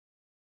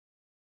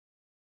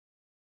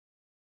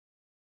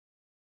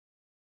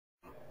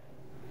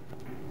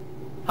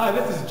Hi,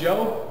 this is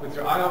Joe with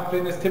your Ion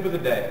Fitness tip of the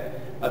day.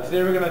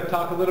 Today we're going to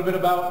talk a little bit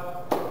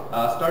about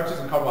starches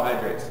and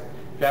carbohydrates.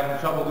 If you're having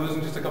trouble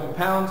losing just a couple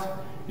pounds,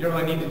 you don't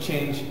really need to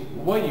change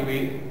what you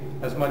eat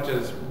as much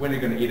as when you're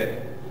going to eat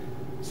it.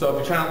 So if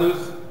you're trying to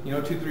lose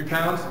 2-3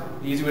 pounds,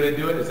 the easy way to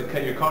do it is to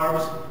cut your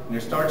carbs and your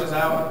starches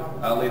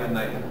out late at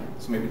night.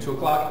 So maybe 2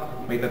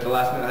 o'clock, make that the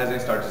last meal that has any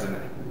starches in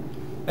there.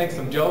 Thanks,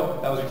 I'm Joe.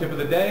 That was your tip of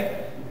the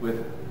day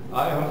with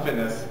Ion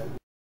Fitness.